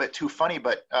was a little bit too funny,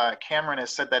 but Cameron has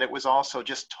said that it was also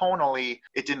just tonally,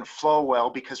 it didn't flow well,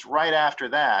 because right after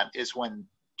that is when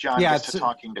John gets to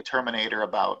talking to Terminator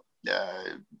about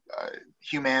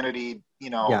humanity,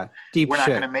 deep we're not shit.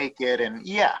 going to make it. And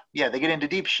they get into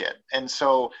deep shit. And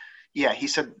so, he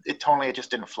said it just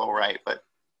didn't flow right. But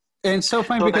and it's so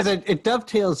funny because it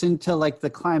dovetails into like the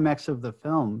climax of the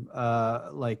film.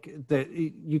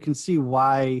 You can see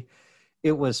why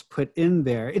it was put in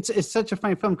there. It's such a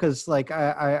funny film because like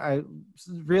I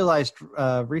realized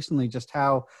recently just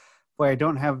how, boy, I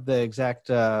don't have the exact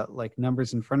like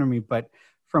numbers in front of me, but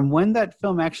from when that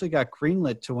film actually got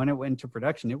greenlit to when it went into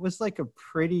production, it was like a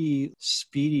pretty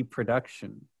speedy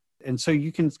production. And so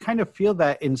you can kind of feel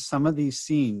that in some of these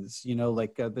scenes, you know,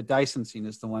 like the Dyson scene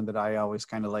is the one that I always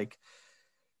kind of like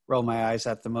roll my eyes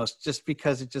at the most, just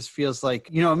because it just feels like,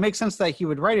 you know, it makes sense that he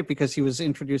would write it because he was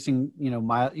introducing, you know,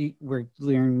 we're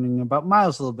learning about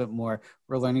Miles a little bit more.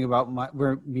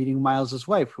 We're meeting Miles's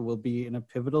wife, who will be in a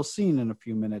pivotal scene in a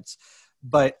few minutes.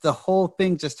 But the whole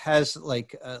thing just has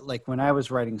like when I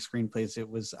was writing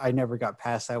screenplays, I never got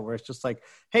past that, where it's just like,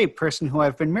 hey, person who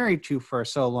I've been married to for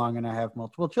so long and I have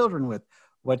multiple children with,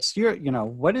 what's your, you know,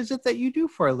 what is it that you do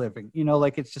for a living? You know,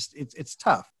 like it's just, it's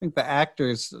tough. I think the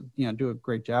actors, you know, do a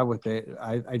great job with it.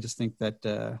 I just think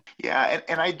that. Yeah.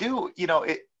 And I do, you know,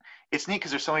 it's neat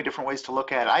because there's so many different ways to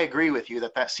look at it. I agree with you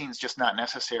that scene's just not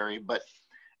necessary, but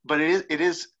there's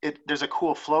a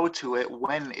cool flow to it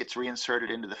when it's reinserted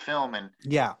into the film. And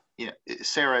yeah, you know,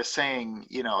 Sarah is saying,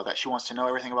 you know, that she wants to know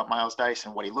everything about Miles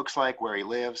Dyson, what he looks like, where he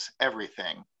lives,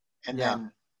 everything. And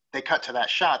then they cut to that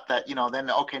shot that, you know,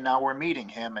 then, okay, now we're meeting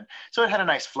him. And so it had a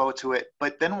nice flow to it.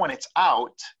 But then when it's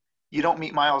out, you don't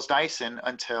meet Miles Dyson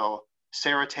until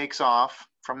Sarah takes off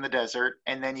from the desert.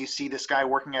 And then you see this guy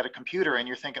working at a computer and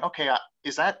you're thinking, okay,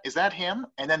 is that him?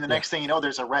 And then the next thing you know,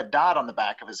 there's a red dot on the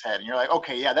back of his head. And you're like,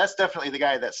 okay, yeah, that's definitely the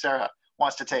guy that Sarah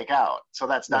wants to take out. So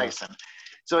that's Dyson.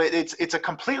 So it's a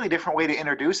completely different way to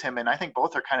introduce him. And I think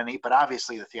both are kind of neat, but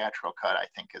obviously the theatrical cut, I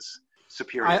think, is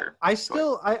superior. I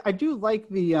do like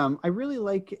the I really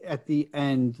like at the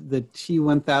end the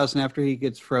T-1000 after he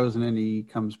gets frozen and he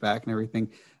comes back and everything,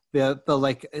 the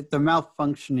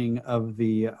malfunctioning of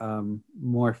the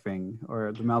morphing,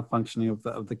 or the malfunctioning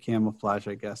of the camouflage,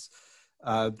 I guess,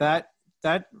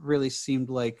 that really seemed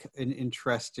like an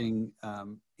interesting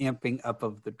amping up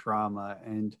of the drama,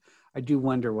 and I do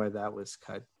wonder why that was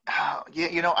cut. Yeah,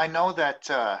 you know, I know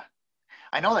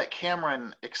that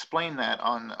Cameron explained that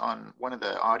on one of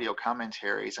the audio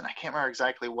commentaries, and I can't remember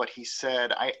exactly what he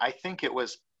said. I think it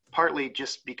was partly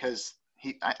just because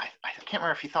I can't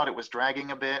remember if he thought it was dragging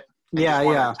a bit. Yeah,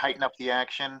 to tighten up the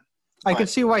action. I could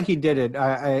see why he did it.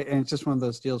 And it's just one of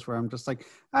those deals where I'm just like,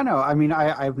 I don't know. I mean,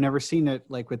 I've never seen it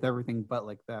like with everything but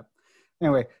like that.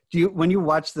 Anyway, when you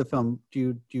watch the film,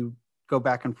 do you go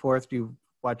back and forth? Do you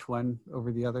watch one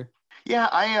over the other?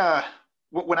 Yeah,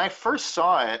 when I first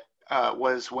saw it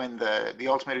was when the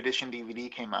Ultimate Edition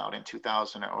DVD came out in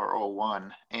 2000 or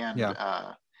 01, and when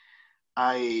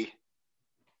I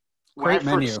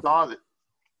first saw it,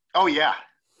 oh yeah,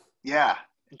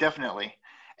 definitely.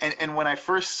 And when I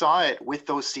first saw it with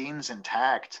those scenes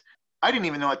intact, I didn't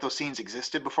even know that those scenes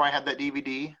existed before I had that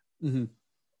DVD. Mm-hmm.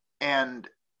 And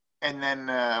then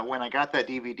when I got that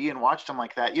DVD and watched them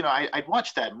like that, you know, I'd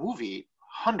watched that movie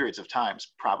hundreds of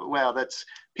times, probably. Well,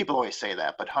 people always say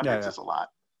that, but hundreds is a lot.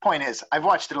 Point is, I've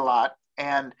watched it a lot,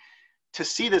 and to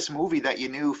see this movie that you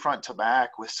knew front to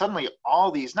back with suddenly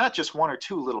all these, not just one or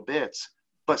two little bits,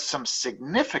 but some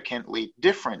significantly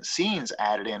different scenes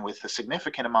added in with a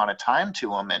significant amount of time to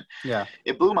them, and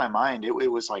it blew my mind. It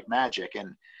was like magic.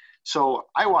 And so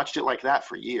I watched it like that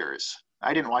for years.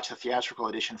 I didn't watch the theatrical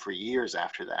edition for years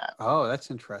after that. Oh,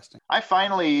 that's interesting. I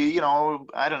finally, you know,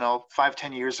 I don't know,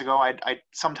 5-10 years ago, I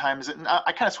sometimes,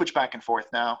 I kind of switch back and forth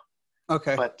now.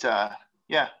 Okay. But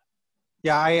yeah.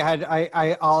 Yeah,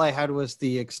 I all I had was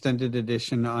the extended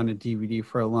edition on a DVD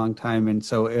for a long time, and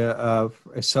so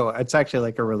it's actually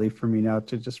like a relief for me now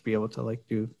to just be able to like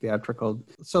do theatrical.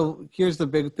 So here's the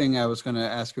big thing I was going to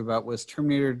ask you about was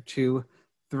Terminator 2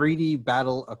 3D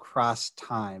Battle Across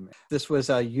Time. This was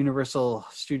a Universal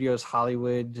Studios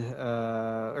Hollywood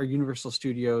or Universal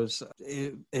Studios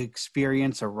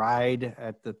experience, a ride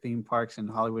at the theme parks in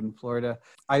Hollywood and Florida.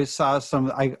 I saw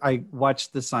I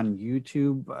watched this on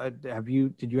YouTube.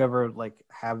 Did you ever like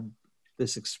have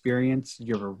this experience? Did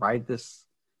you ever ride this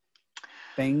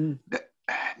thing?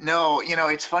 No, you know,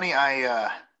 it's funny.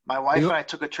 My wife and I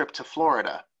took a trip to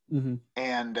Florida,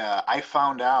 and I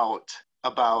found out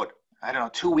about, I don't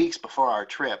know, 2 weeks before our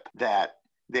trip that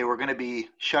they were going to be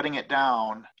shutting it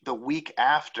down the week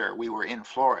after we were in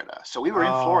Florida. So we were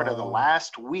in Florida the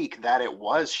last week that it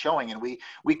was showing, and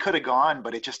we could have gone,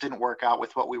 but it just didn't work out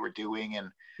with what we were doing.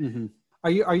 And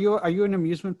Are you an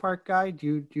amusement park guy?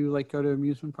 Do you like go to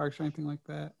amusement parks or anything like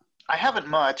that? I haven't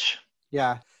much.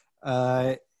 Yeah.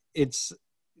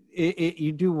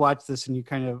 You do watch this and you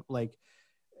kind of like,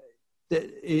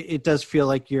 it does feel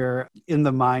like you're in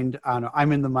the mind. I don't know.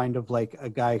 I'm in the mind of like a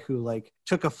guy who like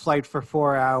took a flight for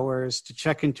 4 hours to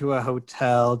check into a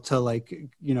hotel to like,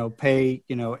 you know, pay,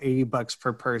 you know, $80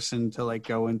 per person to like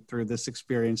go in through this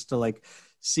experience to like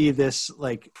see this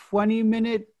like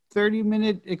 20-minute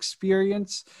 30-minute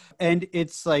experience, and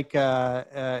it's like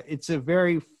it's a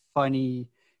very funny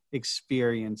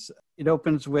experience. It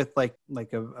opens with like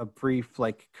a brief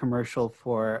like commercial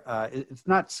for it's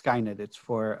not Skynet, it's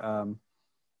for Uh,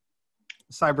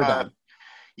 Cyberdyne,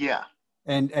 yeah.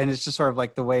 and it's just sort of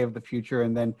like the way of the future.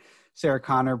 And then Sarah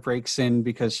Connor breaks in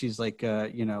because she's like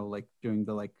like doing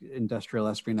the like industrial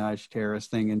espionage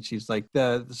terrorist thing, and she's like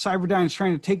the Cyberdyne is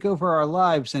trying to take over our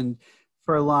lives, and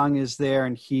Furlong is there,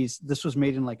 and this was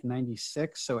made in like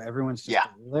 96, so everyone's just a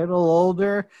little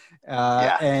older,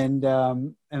 and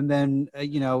then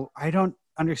I don't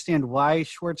understand why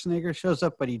Schwarzenegger shows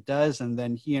up, but he does, and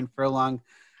then he and Furlong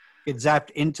get zapped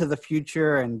into the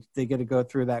future, and they get to go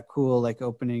through that cool like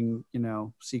opening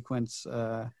sequence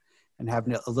and have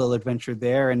a little adventure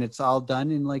there, and it's all done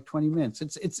in like 20 minutes.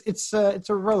 It's a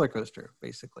roller coaster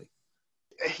basically.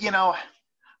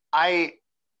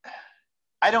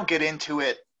 I don't get into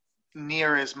it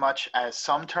near as much as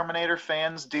some Terminator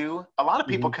fans do. A lot of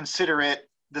people consider it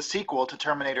the sequel to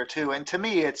Terminator 2, and to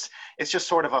me it's just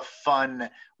sort of a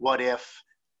fun what if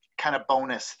kind of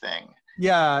bonus thing.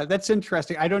 Yeah, that's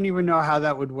interesting. I don't even know how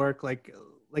that would work. Like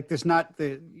there's not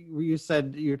you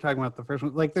said you were talking about the first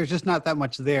one. Like there's just not that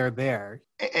much there.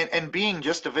 And being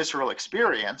just a visceral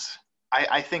experience,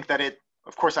 I think that it.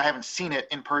 Of course, I haven't seen it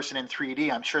in person in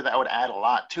 3D. I'm sure that would add a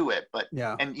lot to it. But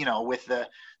yeah, and with the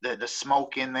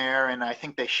smoke in there, and I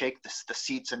think they shake the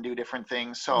seats and do different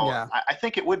things. So yeah. I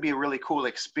think it would be a really cool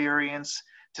experience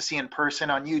to see in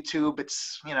person on YouTube.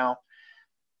 It's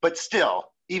but still,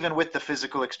 even with the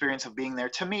physical experience of being there,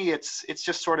 to me, it's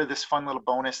just sort of this fun little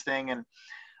bonus thing. And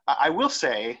I will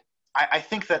say, I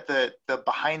think that the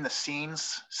behind the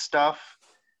scenes stuff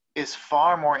is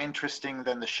far more interesting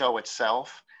than the show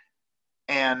itself.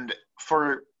 And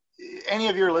for any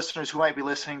of your listeners who might be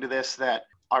listening to this that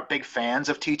are big fans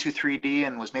of T2-3D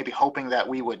and was maybe hoping that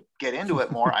we would get into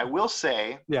it more, I will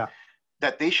say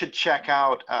that they should check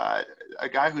out a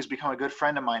guy who's become a good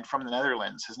friend of mine from the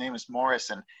Netherlands. His name is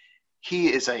Morris, and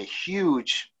he is a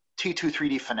huge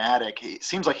T2-3D fanatic. He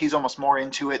seems like he's almost more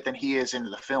into it than he is into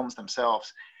the films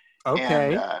themselves.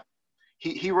 Okay. And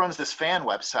he runs this fan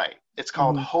website. It's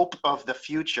called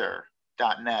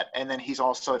hopeofthefuture.net. And then he's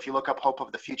also, if you look up Hope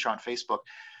of the Future on Facebook,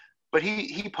 but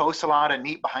he posts a lot of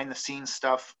neat behind the scenes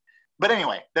stuff. But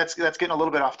anyway, that's getting a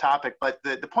little bit off topic. But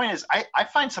the point is, I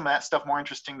find some of that stuff more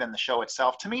interesting than the show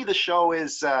itself. To me, the show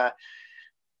is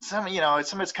some of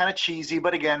it's kind of cheesy,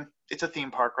 but again, it's a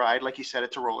theme park ride. Like you said,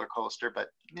 it's a roller coaster. But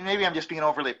maybe I'm just being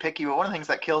overly picky. But one of the things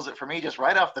that kills it for me, just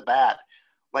right off the bat,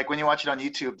 like when you watch it on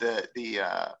YouTube, the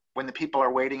when the people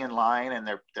are waiting in line and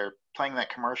they're playing that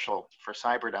commercial for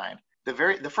Cyberdyne,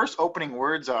 the first opening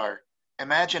words are,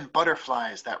 "Imagine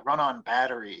butterflies that run on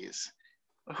batteries."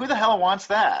 Who the hell wants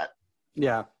that?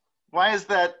 Yeah. Why is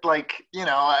that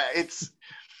it's,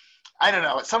 I don't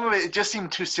know. Some of it just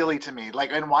seemed too silly to me.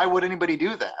 Like, and why would anybody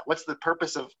do that? What's the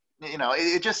purpose of,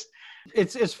 it just.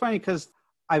 It's funny because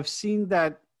I've seen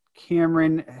that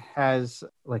Cameron has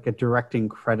like a directing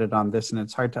credit on this, and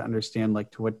it's hard to understand like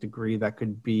to what degree that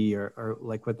could be or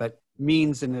like what that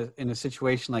means in a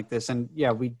situation like this. And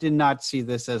yeah, we did not see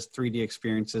this as 3D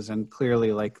experiences, and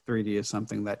clearly like 3D is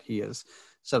something that he has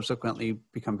subsequently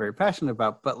become very passionate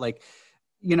about. But like,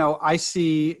 I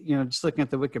see, just looking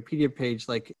at the Wikipedia page,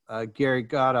 like Gary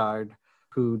Goddard,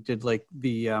 who did like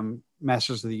the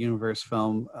Masters of the Universe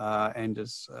film and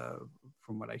is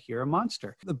from what I hear, a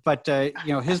monster. But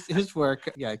his work,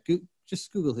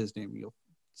 just Google his name, you'll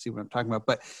see what I'm talking about.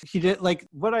 But he did, like,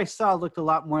 what I saw looked a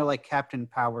lot more like Captain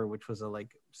Power, which was a like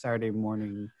Saturday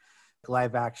morning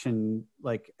live action,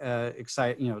 like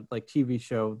exciting, like TV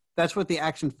show. That's what the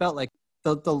action felt like.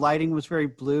 The lighting was very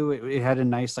blue. It had a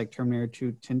nice like Terminator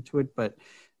 2 tint to it, but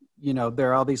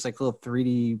there are all these like little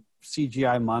 3D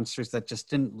CGI monsters that just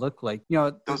didn't look like,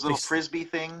 those little frisbee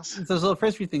things. Those little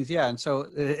frisbee things, yeah. And so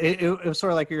it was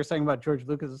sort of like you were saying about George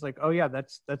Lucas. It's like, oh yeah,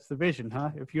 that's the vision, huh?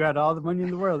 If you had all the money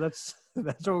in the world, that's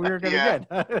what we were going to get.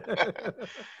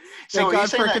 Thank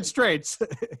God for constraints.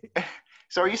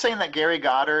 So are you saying that Gary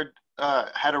Goddard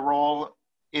had a role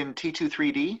in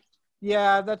T2-3D?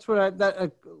 Yeah, that's what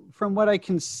from what I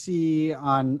can see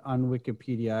on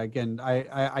Wikipedia. Again,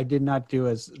 I did not do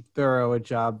as thorough a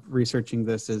job researching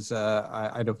this as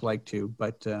I'd have liked to,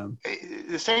 but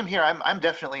the same here. I'm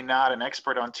definitely not an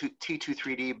expert on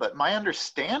T2-3D, but my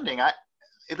understanding, I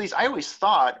always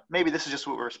thought, maybe this is just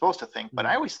what we were supposed to think, but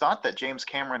I always thought that James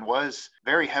Cameron was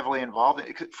very heavily involved.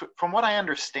 From what I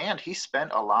understand, he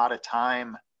spent a lot of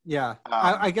time. Yeah,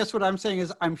 I guess what I'm saying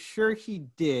is I'm sure he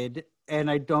did. And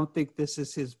I don't think this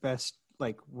is his best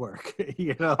like work.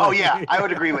 You know. Oh yeah, I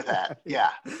would agree with that.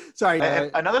 Yeah. Sorry.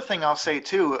 And another thing I'll say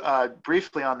too,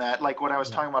 briefly on that, like what I was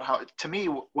Yeah. talking about, how to me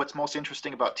what's most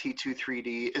interesting about T2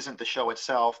 3D isn't the show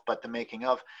itself, but the making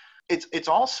of. It's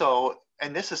also,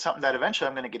 and this is something that eventually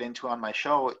I'm going to get into on my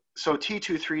show. So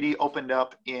T2 3D opened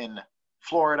up in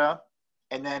Florida,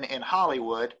 and then in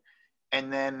Hollywood,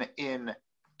 and then in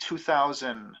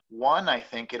 2001, I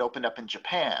think it opened up in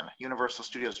Japan, Universal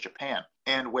Studios Japan,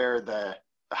 and where the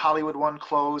Hollywood one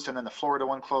closed and then the Florida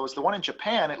one closed. The one in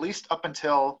Japan, at least up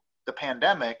until the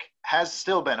pandemic, has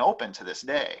still been open to this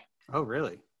day. Oh,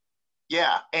 really?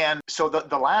 Yeah, and so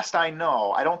the last I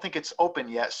know, I don't think it's open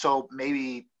yet. So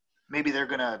maybe they're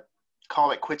gonna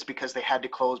call it quits because they had to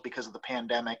close because of the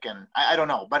pandemic, and I don't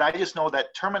know. But I just know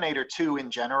that Terminator 2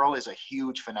 in general is a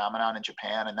huge phenomenon in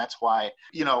Japan, and that's why,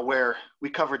 you know, where we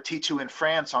covered T2 in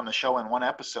France on the show in one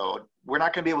episode, we're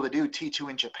not going to be able to do T2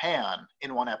 in Japan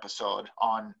in one episode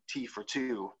on T for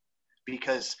 2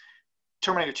 because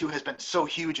Terminator 2 has been so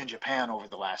huge in Japan over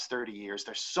the last 30 years.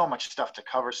 There's so much stuff to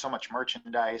cover, so much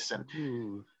merchandise, and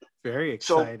very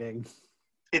exciting. So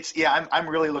I'm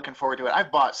really looking forward to it.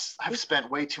 I've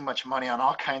spent way too much money on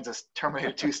all kinds of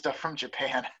Terminator 2 stuff from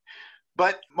Japan,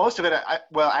 but most of it,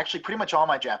 actually pretty much all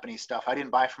my Japanese stuff I didn't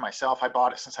buy for myself. I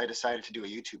bought it since I decided to do a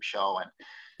YouTube show, and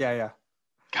yeah.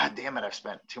 God damn it, I've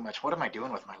spent too much. What am I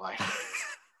doing with my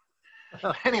life?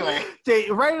 Anyway,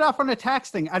 write it off on a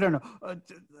tax thing. I don't know.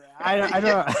 I don't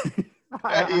know.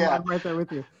 I'm right there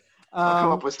with you. I'll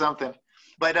come up with something,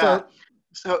 but.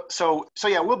 So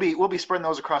yeah, we'll be spreading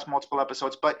those across multiple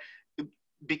episodes. But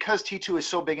because T2 is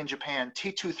so big in Japan,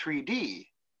 T2 3D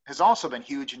has also been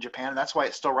huge in Japan, and that's why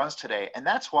it still runs today. And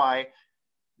that's why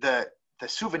the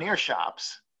souvenir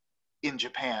shops in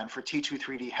Japan for T2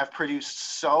 3D have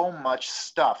produced so much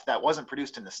stuff that wasn't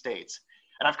produced in the States.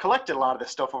 And I've collected a lot of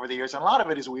this stuff over the years, and a lot of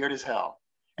it is weird as hell.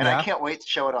 And I can't wait to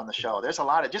show it on the show. There's a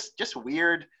lot of just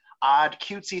weird, odd,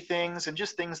 cutesy things, and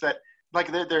just things that. Like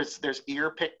there's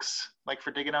ear picks, like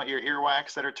for digging out your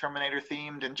earwax that are Terminator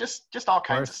themed, and just all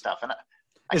kinds of stuff. And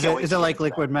is it like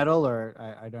liquid metal, or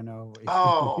I don't know?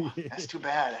 Oh, that's too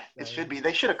bad. It should be.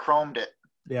 They should have chromed it.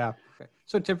 Yeah. Okay.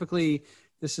 So typically,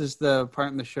 this is the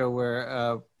part in the show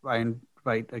where I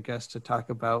invite a guest to talk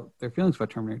about their feelings about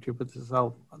Terminator 2, but that's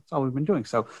all we've been doing.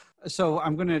 So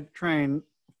I'm going to try and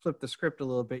flip the script a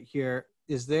little bit here.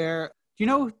 Do you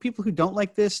know people who don't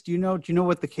like this? Do you know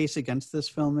what the case against this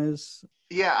film is?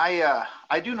 Yeah,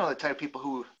 I do know the type of people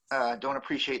who don't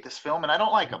appreciate this film, and I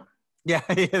don't like them. Yeah,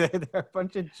 they're a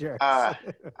bunch of jerks.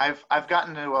 I've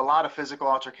gotten into a lot of physical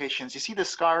altercations. You see this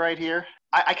scar right here?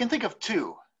 I can think of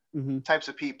two types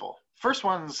of people. First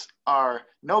ones are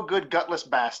no good, gutless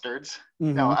bastards.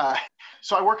 No,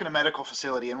 so I work in a medical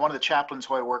facility, and one of the chaplains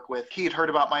who I work with, he had heard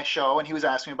about my show, and he was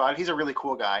asking me about it. He's a really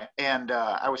cool guy, and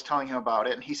I was telling him about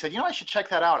it, and he said, I should check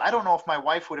that out. I don't know if my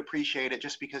wife would appreciate it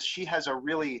just because she's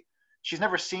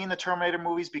never seen the Terminator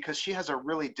movies because she has a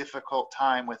really difficult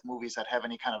time with movies that have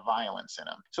any kind of violence in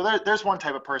them. So there's one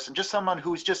type of person, just someone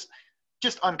who's just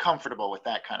uncomfortable with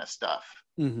that kind of stuff.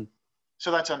 So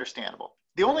that's understandable.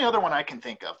 The only other one I can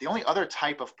think of, the only other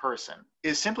type of person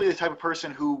is simply the type of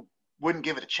person who wouldn't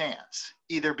give it a chance,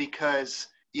 either because,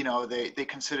 they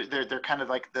consider they're kind of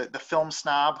like the film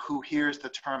snob who hears the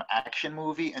term action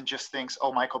movie and just thinks,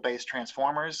 oh, Michael Bay's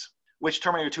Transformers, which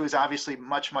Terminator 2 is obviously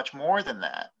much, much more than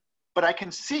that. But I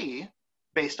can see,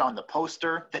 based on the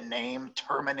poster, the name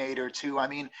Terminator 2, I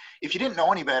mean, if you didn't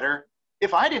know any better,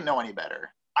 if I didn't know any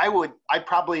better, I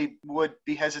probably would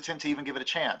be hesitant to even give it a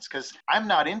chance because I'm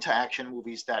not into action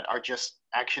movies that are just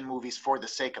action movies for the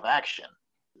sake of action.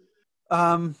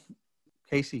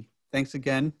 Casey, thanks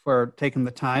again for taking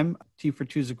the time. T for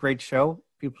 2 is a great show.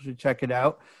 People should check it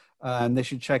out. And they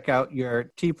should check out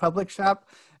your T Public shop.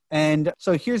 And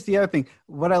so here's the other thing.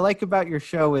 What I like about your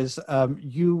show is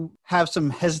you have some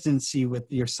hesitancy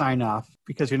with your sign off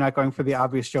because you're not going for the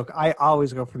obvious joke. I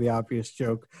always go for the obvious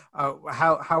joke.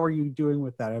 How are you doing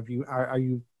with that? Are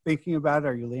you thinking about it?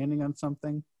 Are you landing on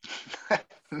something?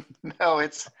 No,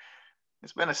 it's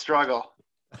been a struggle.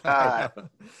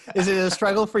 Is it a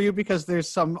struggle for you because there's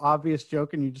some obvious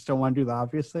joke and you just don't want to do the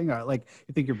obvious thing? Or like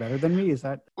you think you're better than me? Is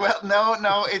that? Well,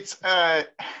 no, it's I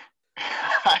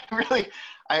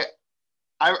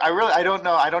don't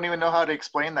know. I don't even know how to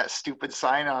explain that stupid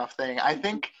sign off thing. I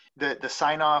think the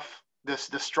sign off, the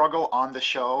struggle on the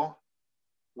show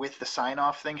with the sign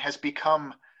off thing has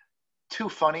become too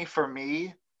funny for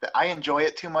me. That I enjoy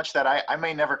it too much that I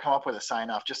may never come up with a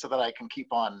sign off just so that I can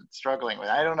keep on struggling with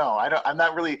it. I don't know.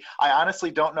 I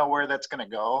honestly don't know where that's going to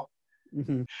go.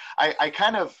 I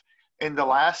kind of, in the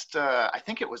last, I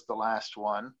think it was the last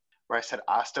one, where I said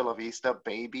 "Hasta la vista,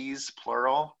 babies,"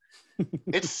 plural.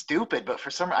 It's stupid, but for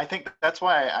some, I think that's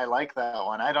why I like that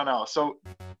one. I don't know. So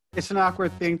it's an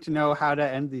awkward thing to know how to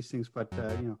end these things, but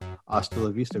hasta la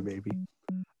vista, baby.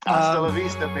 Hasta la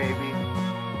vista, baby.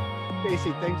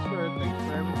 Casey, thanks for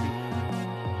everything.